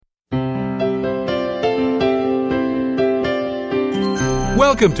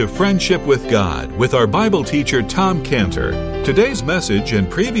Welcome to Friendship with God with our Bible teacher Tom Cantor. Today's message and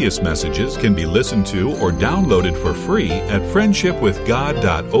previous messages can be listened to or downloaded for free at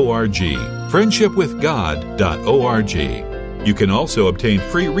friendshipwithgod.org. friendshipwithgod.org. You can also obtain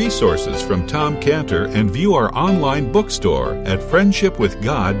free resources from Tom Cantor and view our online bookstore at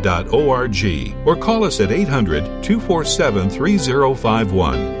friendshipwithgod.org or call us at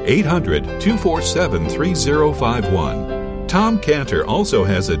 800-247-3051. 800-247-3051. Tom Cantor also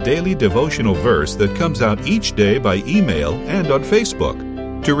has a daily devotional verse that comes out each day by email and on Facebook.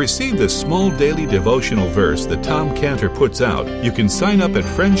 To receive this small daily devotional verse that Tom Cantor puts out, you can sign up at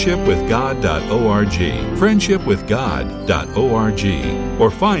friendshipwithgod.org, friendshipwithgod.org,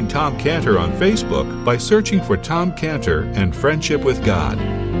 or find Tom Cantor on Facebook by searching for Tom Cantor and Friendship with God.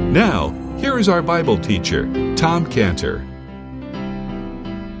 Now, here is our Bible teacher, Tom Cantor.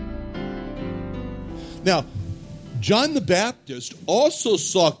 Now, John the Baptist also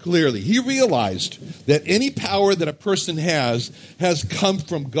saw clearly. He realized that any power that a person has come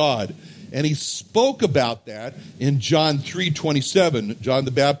from God. And he spoke about that in John 3:27, John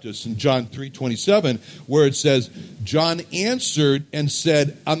the Baptist in John 3:27, where it says, John answered and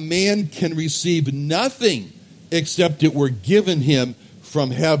said, a man can receive nothing except it were given him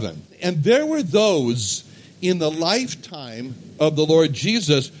from heaven. And there were those in the lifetime of the Lord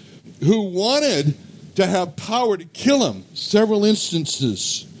Jesus who wanted to have power to kill him, several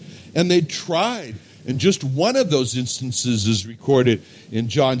instances. And they tried. And just one of those instances is recorded in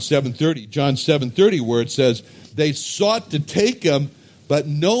John 7:30. John 7:30, where it says, they sought to take him, but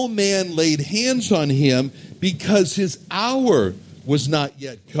no man laid hands on him because his hour was not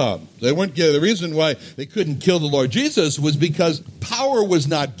yet come. They weren't. The reason why they couldn't kill the Lord Jesus was because power was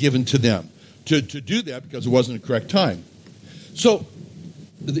not given to them to do that, because it wasn't the correct time. So,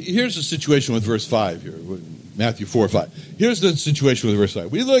 here's the situation with verse 5 here, Matthew 4:5. Here's the situation with verse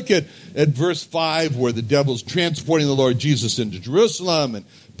 5. We look at verse 5 where the devil's transporting the Lord Jesus into Jerusalem and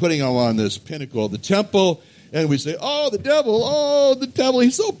putting him on this pinnacle of the temple. And we say, the devil,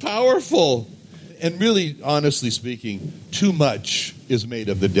 he's so powerful. And really, honestly speaking, too much is made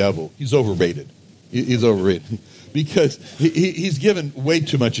of the devil. He's overrated. He's overrated because he's given way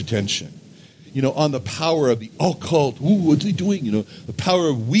too much attention. On the power of the occult. Ooh, what's he doing? The power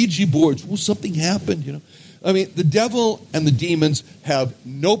of Ouija boards. Ooh, something happened, I mean, the devil and the demons have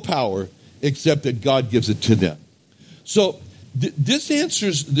no power except that God gives it to them. So this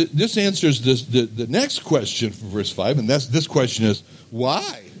answers the next question from verse 5, and this question is,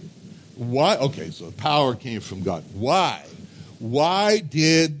 why? Why? Okay, so power came from God. Why? Why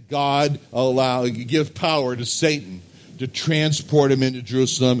did God give power to Satan to transport him into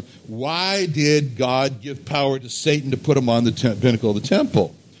Jerusalem? Why did God give power to Satan to put him on the pinnacle of the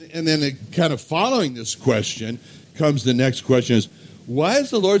temple? And then kind of following this question comes the next question is, why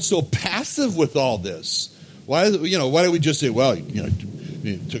is the Lord so passive with all this? Why don't we just say, he took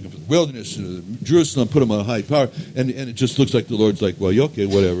him to the wilderness, to Jerusalem, put him on high power, and it just looks like the Lord's like, okay,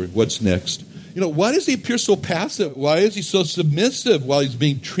 whatever, what's next? Why does he appear so passive? Why is he so submissive while he's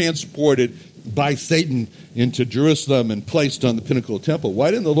being transported by Satan into Jerusalem and placed on the pinnacle of the temple?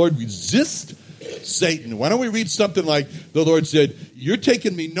 Why didn't the Lord resist Satan? Why don't we read something like the Lord said, you're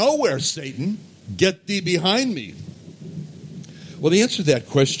taking me nowhere, Satan. Get thee behind me. Well, the answer to that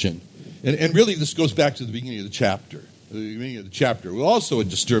question, and really this goes back to the beginning of the chapter. The beginning of the chapter, also a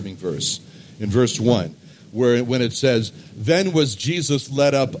disturbing verse, in verse 1, when it says, then was Jesus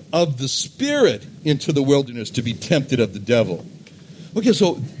led up of the Spirit into the wilderness to be tempted of the devil. Okay,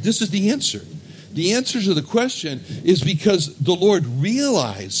 so this is the answer. The answer to the question is because the Lord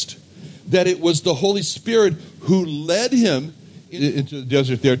realized that it was the Holy Spirit who led him into the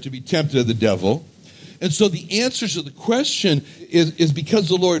desert there to be tempted of the devil. And so the answer to the question is because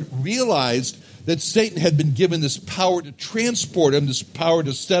the Lord realized that Satan had been given this power to transport him, this power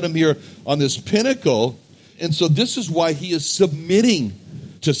to set him here on this pinnacle. And so this is why he is submitting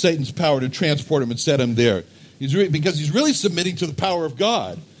to Satan's power to transport him and set him there. Because he's really submitting to the power of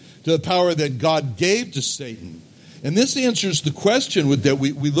God, to the power that God gave to Satan. And this answers the question that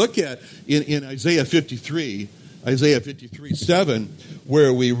we look at in Isaiah 53:7,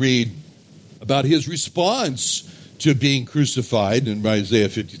 where we read about his response to being crucified. And Isaiah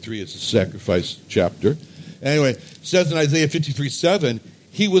 53 is a sacrifice chapter. Anyway, it says in Isaiah 53:7,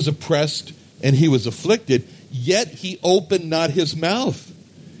 he was oppressed and he was afflicted, yet he opened not his mouth.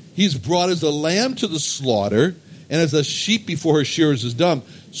 He's brought as a lamb to the slaughter, and as a sheep before her shearers is dumb,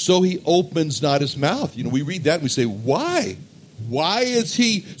 so he opens not his mouth. We read that and we say, why? Why is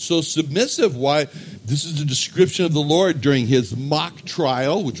he so submissive? Why? This is a description of the Lord during his mock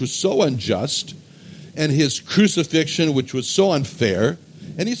trial, which was so unjust, and his crucifixion, which was so unfair.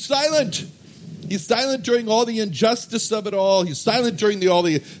 And he's silent. He's silent during all the injustice of it all. He's silent during all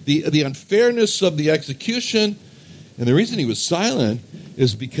the unfairness of the execution. And the reason he was silent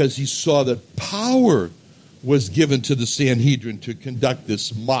is because he saw that power was given to the Sanhedrin to conduct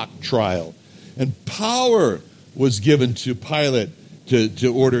this mock trial. And power was given to Pilate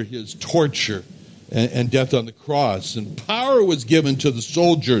to order his torture and death on the cross. And power was given to the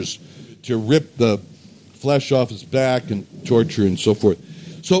soldiers to rip the flesh off his back and torture and so forth.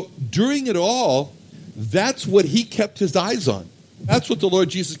 So during it all, that's what he kept his eyes on. That's what the Lord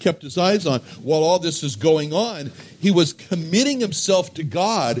Jesus kept his eyes on while all this is going on. He was committing himself to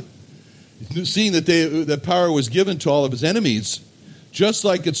God, seeing that power was given to all of his enemies, just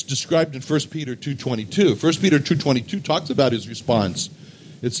like it's described in 1 Peter 2:22. 1 Peter 2:22 talks about his response.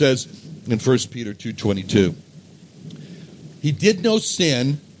 It says in 1 Peter 2:22, he did no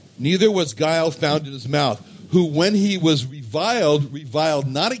sin, neither was guile found in his mouth, who when he was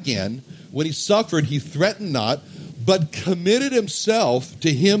reviled not again. When he suffered, he threatened not, but committed himself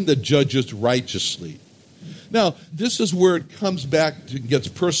to him that judges righteously. Now, this is where it comes back to gets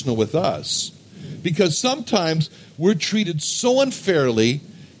personal with us. Because sometimes we're treated so unfairly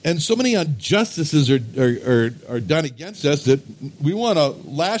and so many injustices are done against us that we want to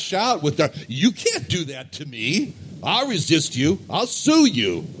lash out with you can't do that to me. I'll resist you. I'll sue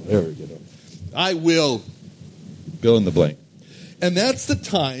you. There we go. I will fill in the blank. And that's the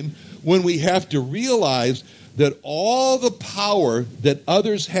time when we have to realize that all the power that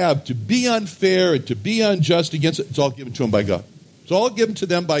others have to be unfair and to be unjust against it, it's all given to them by God. It's all given to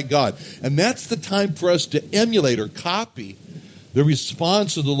them by God. And that's the time for us to emulate or copy the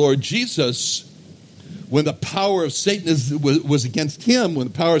response of the Lord Jesus when the power of Satan was against him, when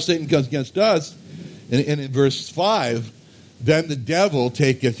the power of Satan comes against us. And in verse 5, then the devil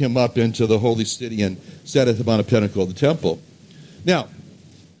taketh him up into the holy city and setteth him on a pinnacle of the temple. Now,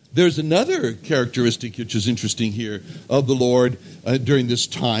 there's another characteristic which is interesting here of the Lord during this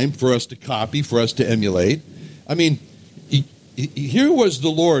time for us to copy, for us to emulate. I mean, here was the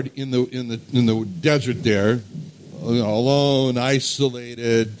Lord in the desert there, alone,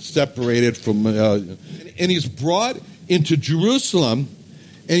 isolated, separated from, and he's brought into Jerusalem,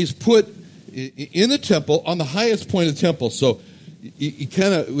 and he's put in the temple on the highest point of the temple. So we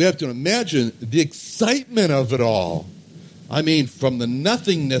have to imagine the excitement of it all. I mean, from the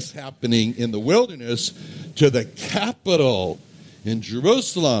nothingness happening in the wilderness to the capital in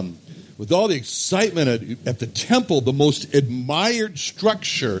Jerusalem, with all the excitement at the temple, the most admired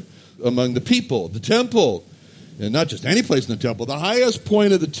structure among the people, the temple, and not just any place in the temple, the highest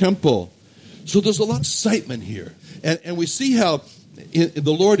point of the temple. So there's a lot of excitement here. And we see how the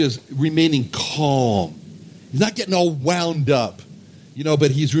Lord is remaining calm. He's not getting all wound up,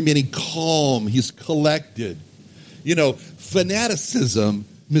 but he's remaining calm. He's collected. Fanaticism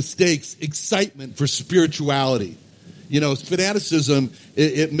mistakes excitement for spirituality. Fanaticism,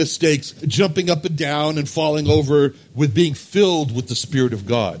 it mistakes jumping up and down and falling over with being filled with the Spirit of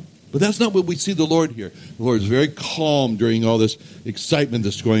God. But that's not what we see the Lord here. The Lord is very calm during all this excitement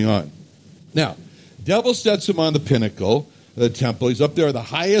that's going on. Now, devil sets him on the pinnacle of the temple. He's up there at the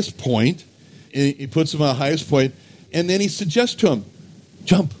highest point. And he puts him on the highest point. And then he suggests to him,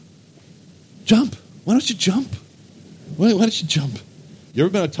 jump. Why don't you jump? Why don't you jump? You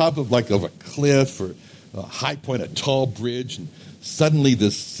ever been on top of a cliff or a high point, a tall bridge, and suddenly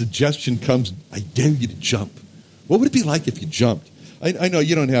this suggestion comes, I dare you to jump. What would it be like if you jumped? I know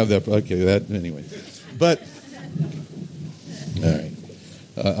you don't have that. Okay, that anyway. But, all right.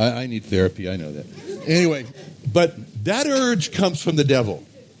 I need therapy. I know that. Anyway, but that urge comes from the devil.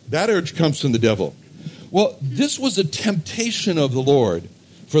 Well, this was a temptation of the Lord,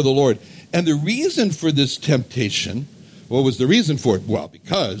 for the Lord. And the reason for this temptation, what was the reason for it? Well,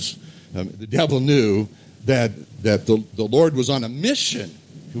 because the devil knew that the Lord was on a mission.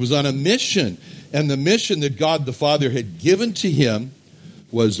 He was on a mission. And the mission that God the Father had given to him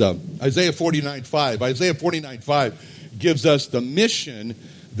was Isaiah 49:5. Isaiah 49:5 gives us the mission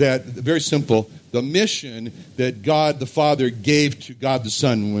that, very simple, the mission that God the Father gave to God the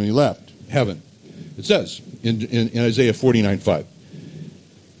Son when he left heaven. It says in Isaiah 49:5.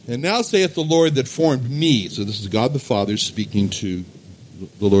 And now saith the Lord that formed me. So this is God the Father speaking to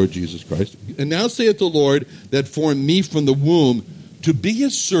the Lord Jesus Christ. And now saith the Lord that formed me from the womb to be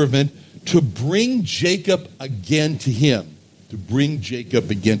his servant, to bring Jacob again to him. To bring Jacob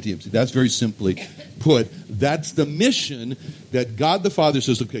again to him. So that's very simply put. That's the mission that God the Father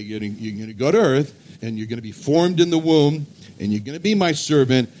says, okay, you're going to go to earth, and you're going to be formed in the womb, and you're going to be my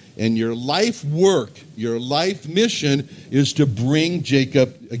servant, and your life work, your life mission is to bring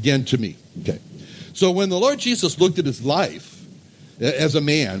Jacob again to me. Okay. So when the Lord Jesus looked at his life as a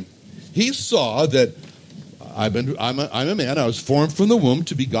man, he saw that I'm a man. I was formed from the womb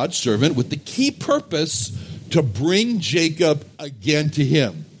to be God's servant with the key purpose to bring Jacob again to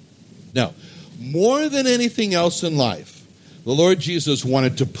him. Now, more than anything else in life, the Lord Jesus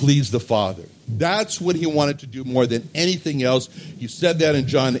wanted to please the Father. That's what he wanted to do more than anything else. He said that in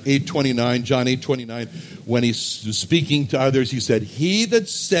John 8:29, when he's speaking to others, he said, "He that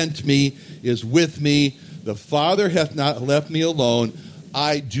sent me is with me. The Father hath not left me alone.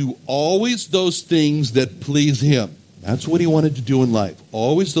 I do always those things that please him." That's what he wanted to do in life.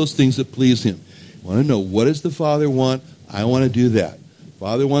 Always those things that please him. I want to know, what does the Father want? I want to do that.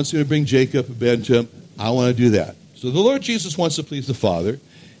 Father wants me to bring Jacob back to him. I want to do that. So the Lord Jesus wants to please the Father.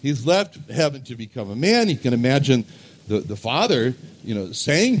 He's left heaven to become a man. You can imagine the Father,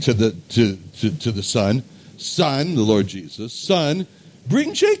 saying to the Son, "Son," the Lord Jesus, "Son,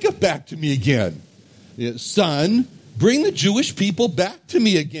 bring Jacob back to me again. Son, bring the Jewish people back to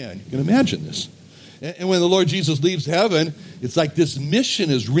me again." You can imagine this. And when the Lord Jesus leaves heaven, it's like this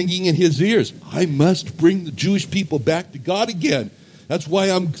mission is ringing in his ears. I must bring the Jewish people back to God again. That's why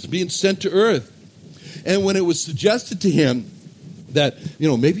I'm being sent to earth. And when it was suggested to him that,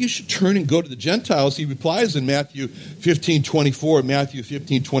 maybe you should turn and go to the Gentiles, he replies in Matthew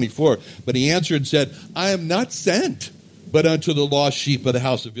 15:24, but he answered and said, "I am not sent, but unto the lost sheep of the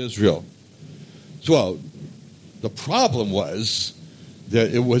house of Israel." So the problem was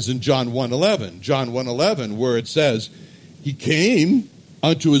that it was in John 1:11, where it says, he came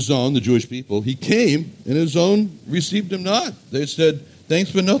unto his own, the Jewish people. He came, and his own received him not. They said,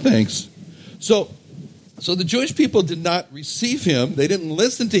 "Thanks, but no thanks." So the Jewish people did not receive him. They didn't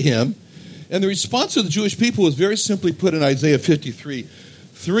listen to him. And the response of the Jewish people was very simply put in Isaiah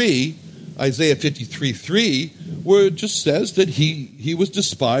 53:3, where it just says that he was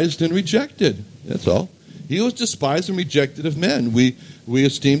despised and rejected. That's all. He was despised and rejected of men. We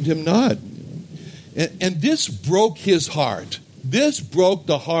esteemed him not. And this broke his heart. This broke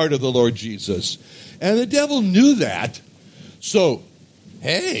the heart of the Lord Jesus. And the devil knew that. So,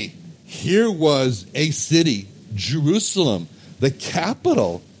 hey, here was a city, Jerusalem, the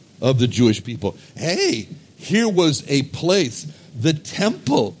capital of the Jewish people. Hey, here was a place, the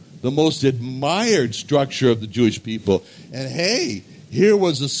temple, the most admired structure of the Jewish people. And hey, here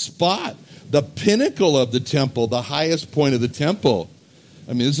was a spot, the pinnacle of the temple, the highest point of the temple.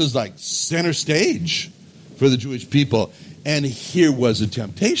 I mean, this is like center stage for the Jewish people. And here was a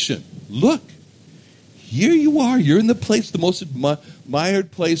temptation. Look, here you are. You're in the place, the most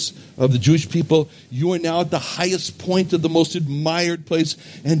admired place of the Jewish people. You are now at the highest point of the most admired place.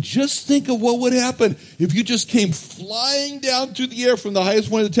 And just think of what would happen if you just came flying down through the air from the highest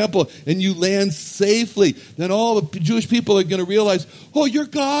point of the temple and you land safely. Then all the Jewish people are going to realize, oh, you're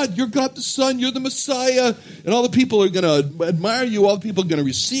God. You're God the Son. You're the Messiah. And all the people are going to admire you. All the people are going to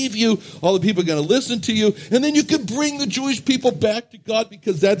receive you. All the people are going to listen to you. And then you can bring the Jewish people back to God,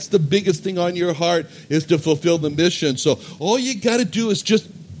 because that's the biggest thing on your heart, is to fulfill the mission. So all you got to do is just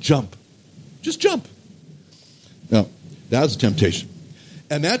jump. Just jump. Now, that was a temptation.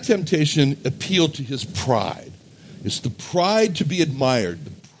 And that temptation appealed to his pride. It's the pride to be admired,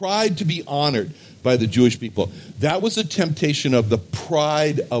 the pride to be honored by the Jewish people. That was a temptation of the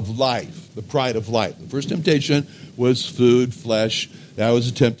pride of life. The pride of life. The first temptation was food, flesh. That was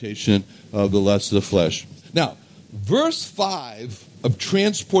a temptation of the lust of the flesh. Now, verse 5 of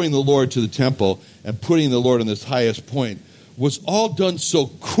transporting the Lord to the temple and putting the Lord on this highest point was all done so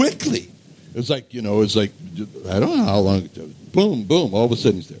quickly. It was like, I don't know how long it took. Boom, boom, all of a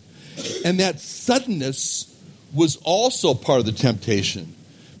sudden he's there. And that suddenness was also part of the temptation,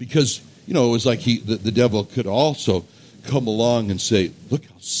 because, it was like the devil could also come along and say, look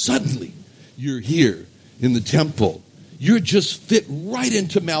how suddenly you're here in the temple. You're just fit right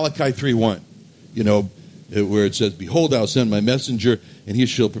into Malachi 3:1, where it says, behold, I'll send my messenger, and he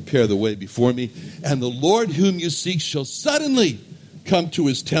shall prepare the way before me. And the Lord whom you seek shall suddenly come to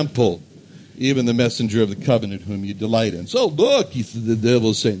his temple, even the messenger of the covenant whom you delight in. So look, the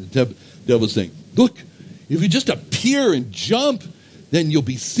devil's saying, look, if you just appear and jump, then you'll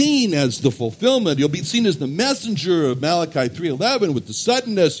be seen as the fulfillment. You'll be seen as the messenger of Malachi 3:11 with the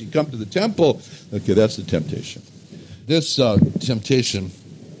suddenness. You come to the temple. Okay, that's the temptation. This temptation,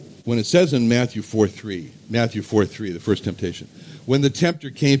 when it says in Matthew 4:3, the first temptation, when the tempter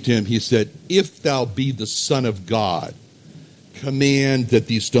came to him, he said, if thou be the Son of God, command that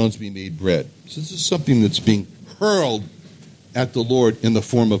these stones be made bread. So this is something that's being hurled at the Lord in the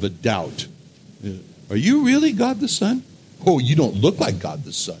form of a doubt. Are you really God the Son? Oh, you don't look like God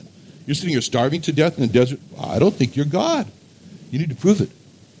the Son. You're sitting here starving to death in the desert. I don't think you're God. You need to prove it.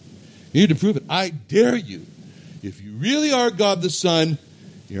 You need to prove it. I dare you. If you really are God the Son,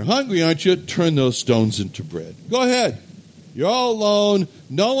 you're hungry, aren't you? Turn those stones into bread. Go ahead. You're all alone.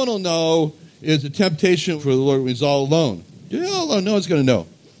 No one will know. It's a temptation for the Lord when he's all alone. You're all alone. No one's going to know.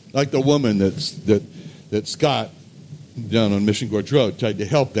 Like the woman that Scott down on Mission Gorge Road tried to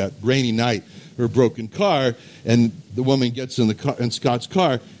help that rainy night, her broken car, and the woman gets in Scott's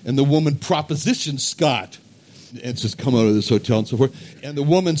car, and the woman propositions Scott and says, come out of this hotel and so forth. And the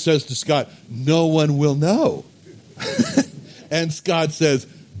woman says to Scott, no one will know. And Scott says,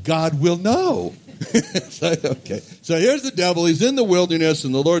 God will know. Okay. So here's the devil. He's in the wilderness,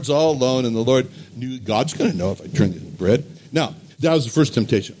 and the Lord's all alone, and the Lord knew God's going to know if I turn this bread. Now, that was the first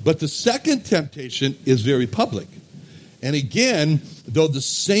temptation. But the second temptation is very public. And again, though the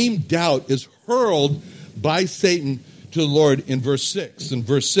same doubt is hurled by Satan to the Lord in verse 6. In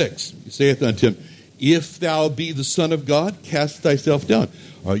verse 6, he saith unto him, if thou be the Son of God, cast thyself down.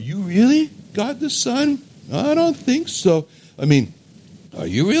 Are you really God the Son? I don't think so. I mean, are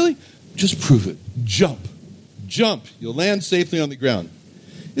you really? Just prove it. Jump. Jump. You'll land safely on the ground.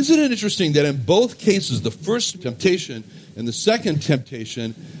 Isn't it interesting that in both cases, the first temptation and the second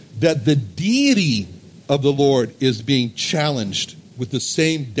temptation, that the deity of the Lord is being challenged with the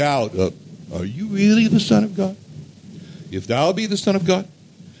same doubt of, are you really the Son of God? If thou be the Son of God?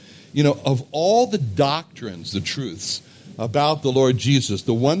 You know, of all the doctrines, the truths about the Lord Jesus,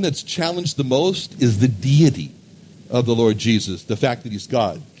 the one that's challenged the most is the deity of the Lord Jesus, the fact that he's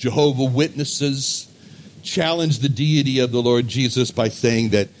God. Jehovah Witnesses challenge the deity of the Lord Jesus by saying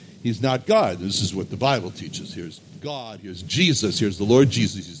that he's not God. This is what the Bible teaches. Here's God, here's Jesus, here's the Lord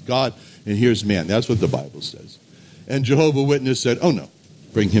Jesus, he's God, and here's man. That's what the Bible says. And Jehovah Witness said, oh no,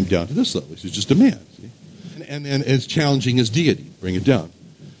 bring him down to this level. He's just a man. See? And it's challenging his deity. Bring it down.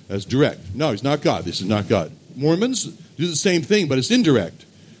 That's direct. No, he's not God. This is not God. Mormons do the same thing, but it's indirect.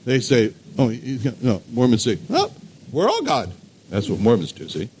 They say, no, Mormons say, oh, we're all God. That's what Mormons do,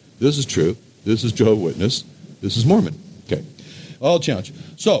 see? This is true. This is Jehovah's Witness. This is Mormon. Okay. All challenge.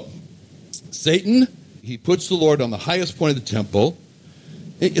 So, Satan, he puts the Lord on the highest point of the temple.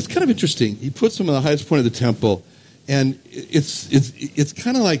 It's kind of interesting. He puts him on the highest point of the temple, and it's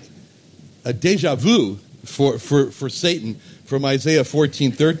kind of like a deja vu for Satan from Isaiah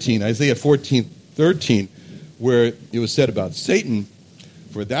 14:13. Isaiah 14:13, where it was said about Satan,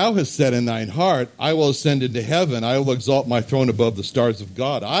 for thou hast said in thine heart, I will ascend into heaven, I will exalt my throne above the stars of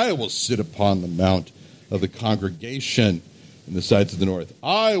God, I will sit upon the mount of the congregation in the sides of the north,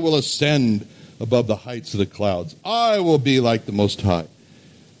 I will ascend above the heights of the clouds, I will be like the Most High,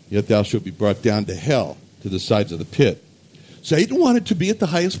 yet thou shalt be brought down to hell, to the sides of the pit. Satan wanted to be at the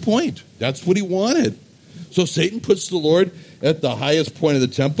highest point. That's what he wanted. So Satan puts the Lord at the highest point of the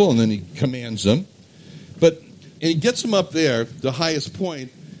temple, and then he commands him. And he gets him up there, the highest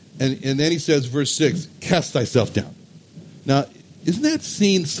point, and then he says, verse 6, cast thyself down. Now, isn't that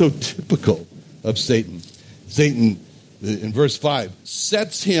scene so typical of Satan? Satan, in verse 5,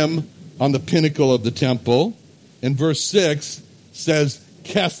 sets him on the pinnacle of the temple. And verse 6 says,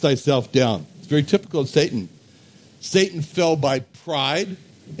 cast thyself down. It's very typical of Satan. Satan fell by pride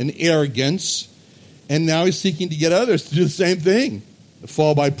and arrogance, and now he's seeking to get others to do the same thing,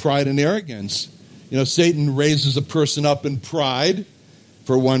 fall by pride and arrogance. You know, Satan raises a person up in pride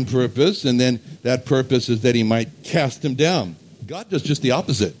for one purpose, and then that purpose is that he might cast him down. God does just the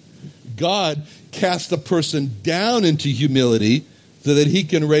opposite. God casts a person down into humility so that he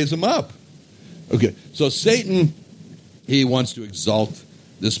can raise him up. Okay, so Satan, he wants to exalt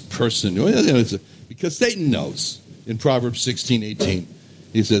this person. Because Satan knows in Proverbs 16:18,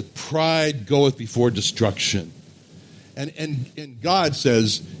 he says, pride goeth before destruction. And God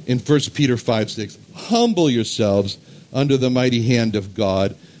says in 1 Peter 5:6, humble yourselves under the mighty hand of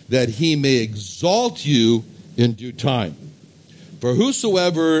God, that he may exalt you in due time. For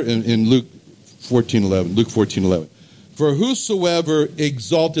whosoever, in Luke 14:11, for whosoever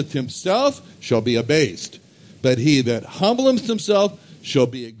exalteth himself shall be abased, but he that humbleth himself shall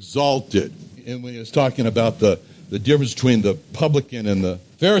be exalted. And when he was talking about the difference between the publican and the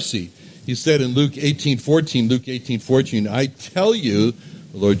Pharisee, he said in Luke 18:14, I tell you,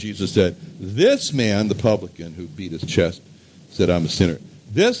 the Lord Jesus said, this man, the publican who beat his chest, said, I'm a sinner.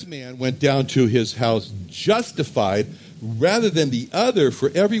 This man went down to his house justified rather than the other,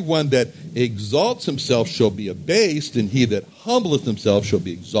 for everyone that exalts himself shall be abased, and he that humbleth himself shall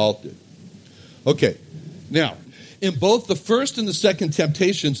be exalted. Okay, now, in both the first and the second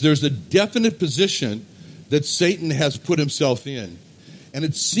temptations, there's a definite position that Satan has put himself in. And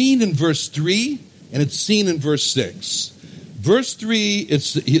it's seen in verse 3, and it's seen in verse 6. Verse 3,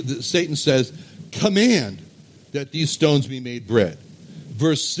 Satan says, command that these stones be made bread.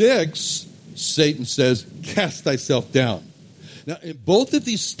 Verse 6, Satan says, cast thyself down. Now, in both of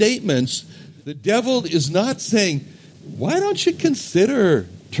these statements, the devil is not saying, why don't you consider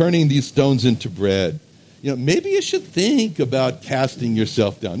turning these stones into bread? Maybe you should think about casting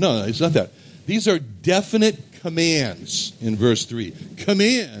yourself down. No, it's not that. These are definite commands in verse 3.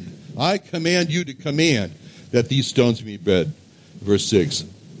 Command. I command you to command that these stones be bread. Verse 6.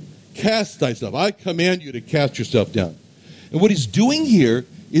 Cast thyself. I command you to cast yourself down. And what he's doing here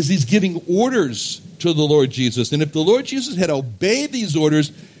is he's giving orders to the Lord Jesus. And if the Lord Jesus had obeyed these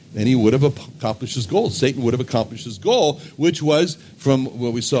orders, then he would have accomplished his goal. Satan would have accomplished his goal, which was from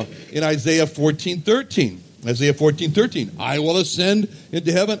what we saw in Isaiah 14:13. Isaiah 14:13. I will ascend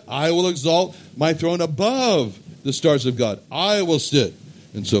into heaven. I will exalt my throne above the stars of God. I will sit,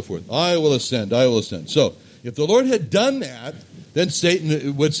 and so forth. I will ascend. I will ascend. So, if the Lord had done that, then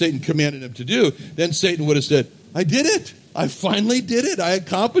what Satan commanded him to do, then Satan would have said, I did it. I finally did it. I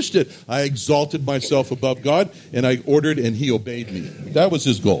accomplished it. I exalted myself above God, and I ordered, and he obeyed me. That was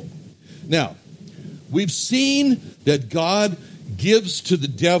his goal. Now, we've seen that God gives to the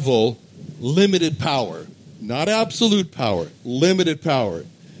devil limited power. Not absolute power, limited power.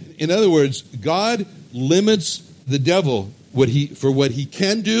 In other words, God limits the devil for what he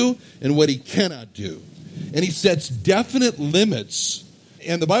can do and what he cannot do. And he sets definite limits.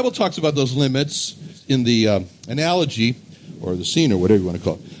 And the Bible talks about those limits in the analogy, or the scene, or whatever you want to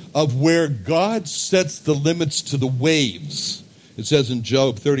call it, of where God sets the limits to the waves. It says in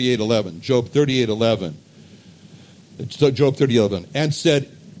Job 38:11, Job 38:11, Job 38:11, and said,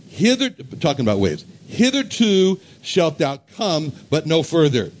 talking about waves, hitherto shalt thou come, but no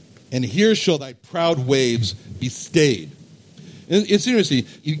further, and here shall thy proud waves be stayed. And it's interesting.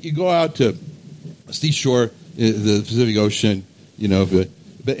 You go out to a seashore, the Pacific Ocean,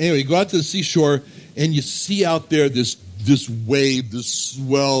 but anyway, you go out to the seashore, and you see out there this wave, this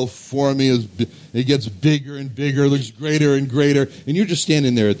swell forming. It gets bigger and bigger, looks greater and greater, and you're just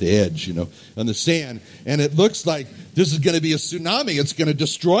standing there at the edge, on the sand, and it looks like this is going to be a tsunami. It's going to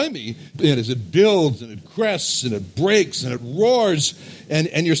destroy me. And as it builds and it crests and it breaks and it roars,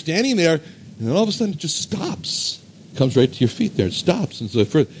 and you're standing there, and then all of a sudden it just stops. It comes right to your feet there. It stops and so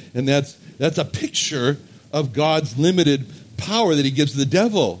forth. And that's a picture of God's limited power that he gives to the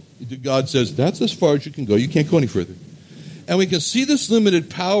devil. God says, that's as far as you can go. You can't go any further. And we can see this limited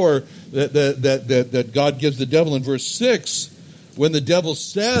power that God gives the devil in verse 6, when the devil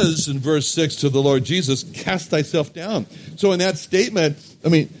says in verse 6 to the Lord Jesus, cast thyself down. So in that statement,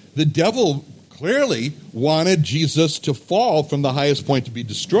 the devil clearly wanted Jesus to fall from the highest point to be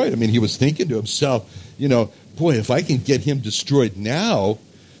destroyed. He was thinking to himself, boy, if I can get him destroyed now.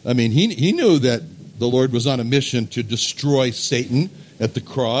 He knew that the Lord was on a mission to destroy Satan at the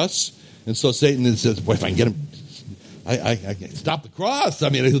cross. And so Satan says, boy, if I can get him, I can stop the cross.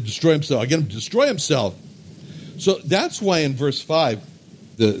 He'll destroy himself. I get him to destroy himself. So that's why in verse 5,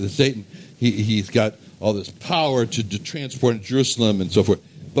 the Satan, he's got all this power to transport in Jerusalem and so forth.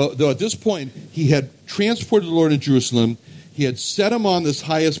 But though at this point, he had transported the Lord in Jerusalem, he had set him on this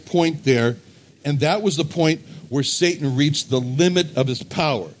highest point there, and that was the point where Satan reached the limit of his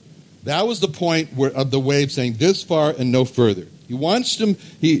power. That was the point of the wave saying, this far and no further.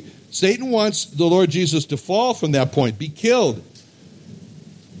 Satan wants the Lord Jesus to fall from that point, be killed.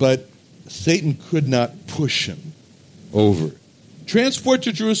 But Satan could not push him over. Transport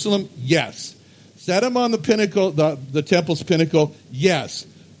to Jerusalem, yes. Set him on the pinnacle, the temple's pinnacle, yes.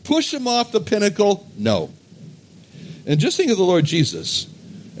 Push him off the pinnacle, no. And just think of the Lord Jesus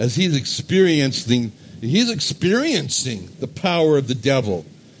as he's experiencing the power of the devil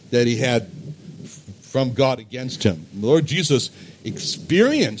that he had from God against him. The Lord Jesus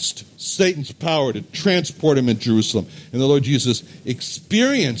experienced Satan's power to transport him in Jerusalem. And the Lord Jesus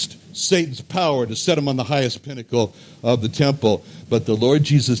experienced Satan's power to set him on the highest pinnacle of the temple. But the Lord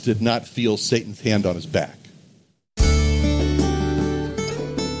Jesus did not feel Satan's hand on his back.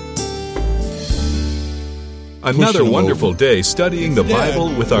 Another wonderful day studying the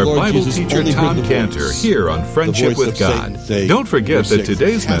Bible with our Bible teacher Tom Cantor here on Friendship with God. Don't forget that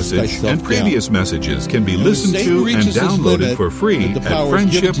today's message and previous messages can be listened to and downloaded for free at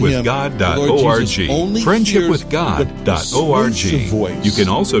friendshipwithgod.org. Friendshipwithgod.org. You can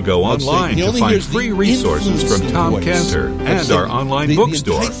also go online to find free resources from Tom Cantor and our online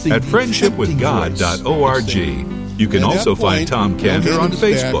bookstore at friendshipwithgod.org. You can At that also find point, Tom Cantor on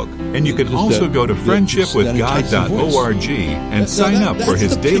Facebook, and you can also go to friendshipwithgod.org and sign up for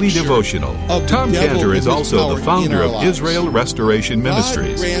his daily devotional. Tom Cantor is also the founder of Israel Restoration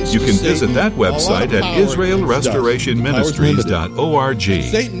Ministries. You can visit that website at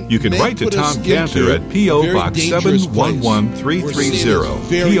israelrestorationministries.org. You can write to Tom Cantor at P.O. Box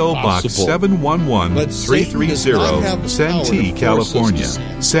 711330, P.O. Box 711330, Santee, California.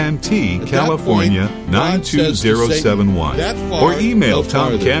 Santee, California 92071. Or email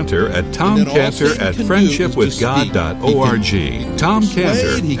Tom Cantor at tomcantor@friendshipwithgod.org. Tom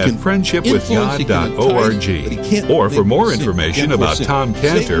Cantor at friendshipwithgod.org. Or for more information about Tom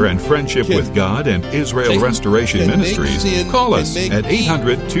Cantor and Friendship with God and Israel Restoration Ministries, call us at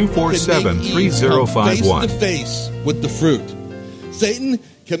 800-247-3051. Face to face with the fruit. Satan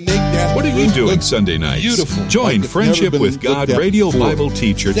can make that. What are you doing Sunday nights? Beautiful. Join Friendship with God radio Bible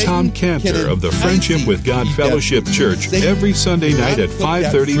teacher Tom Cantor of the Friendship with God Fellowship Church every Sunday night at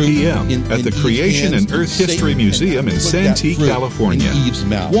 5:30 p.m. at the Creation and Earth History Museum in Santee, California.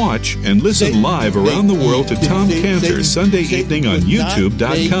 Watch and listen live around the world to Tom Cantor Sunday evening on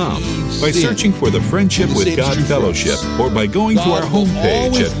YouTube.com by searching for the Friendship with God Fellowship or by going to our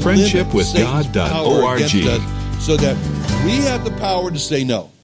homepage at friendshipwithgod.org. So that we have the power to say no.